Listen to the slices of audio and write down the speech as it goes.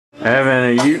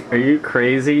are you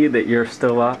crazy that you're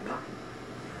still up?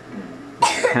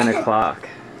 10 o'clock.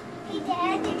 Hey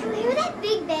Dad, did you hear that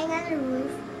big bang on the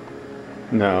roof?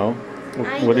 No.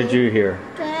 What did you hear?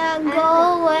 Dad,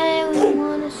 go away, we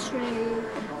want to sleep.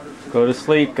 Go to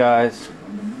sleep, guys.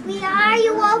 We are,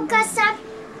 you woke us up,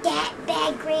 that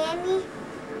bad Granny.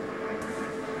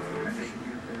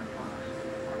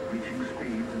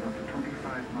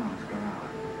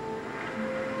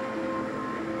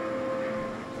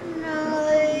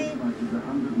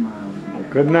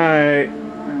 Good night.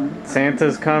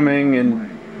 Santa's coming in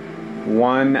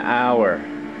 1 hour. Okay,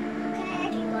 I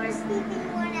can go to sleep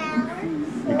in 1 hour.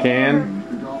 You can?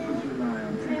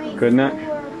 Good night.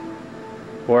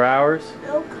 4 hours?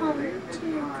 He'll come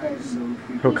too, because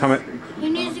He'll come at... he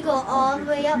needs to go all the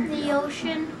way up the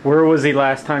ocean. Where was he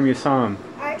last time you saw him?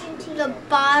 Argentina. The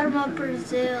bottom of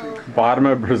Brazil. Bottom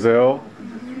of Brazil?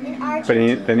 In But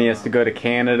Argentina. then he has to go to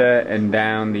Canada and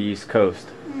down the East Coast.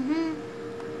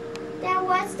 That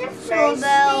was the first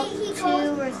day he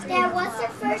goes. That was the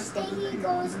first day he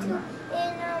goes to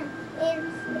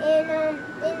in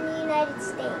the United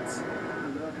States.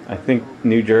 I think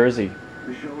New Jersey.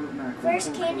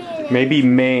 First Canada. Maybe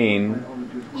Maine.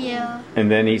 Yeah. And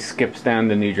then he skips down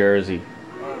to New Jersey.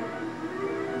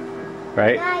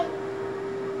 Right? Well,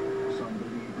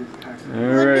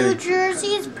 New Alright.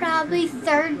 Jersey is probably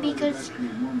third because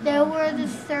they were the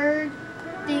third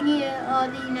thingy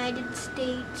of the United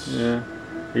States. Yeah.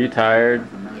 Are you tired?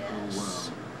 Yes.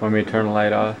 Want me to turn the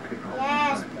light off?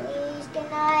 Yes, please.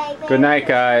 Good night. Good night,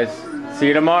 guys. See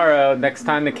you tomorrow. Next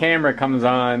time the camera comes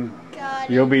on, Got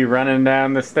it. you'll be running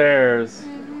down the stairs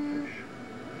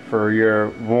for your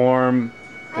warm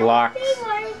locks,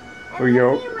 or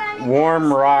your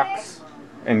warm rocks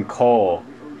and coal.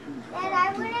 And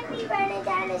I wouldn't be running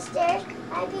down the stairs.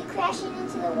 I'd be crashing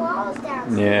into the walls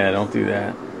downstairs. Yeah, don't do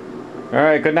that.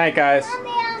 Alright, good night, guys.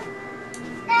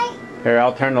 Night. Here,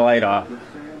 I'll turn the light off.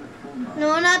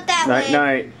 No, not that way. Night,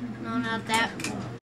 night. No, not that.